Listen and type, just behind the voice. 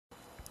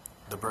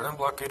The Berlin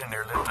blockade and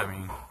airlift,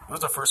 it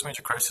was the first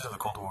major crisis of the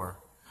Cold War.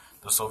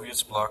 The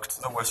Soviets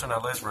blocked the Western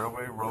Allies'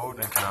 railway, road,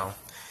 and canal.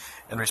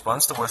 In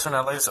response, the Western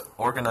Allies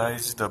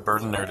organized the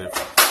Berlin narrative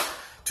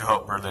to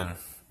help Berlin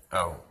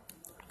out.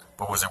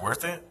 But was it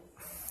worth it?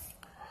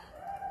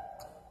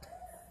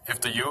 If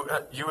the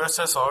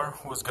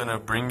USSR was going to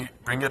bring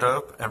it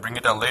up and bring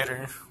it down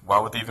later, why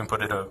would they even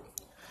put it up?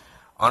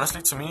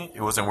 Honestly, to me,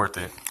 it wasn't worth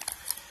it.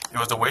 It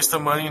was a waste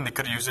of money, and they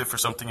could have used it for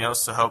something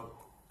else to help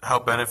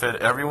benefit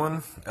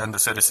everyone and the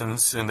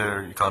citizens in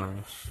their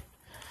economy.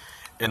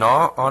 In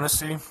all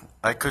honesty,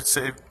 they could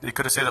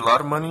have saved a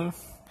lot of money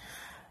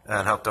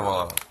and helped them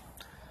all out.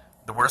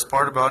 The worst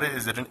part about it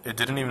is that it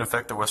didn't even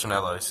affect the Western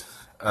Allies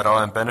at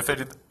all, and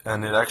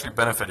it actually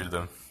benefited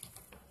them.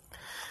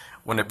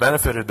 When it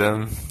benefited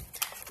them,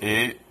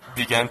 it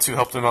began to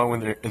help them out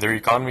in their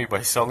economy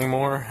by selling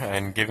more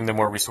and giving them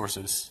more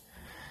resources.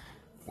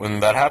 When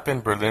that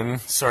happened, Berlin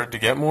started to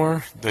get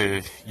more,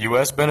 the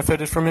U.S.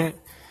 benefited from it,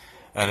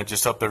 and it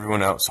just helped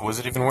everyone out. So was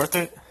it even worth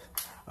it?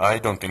 I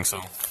don't think so.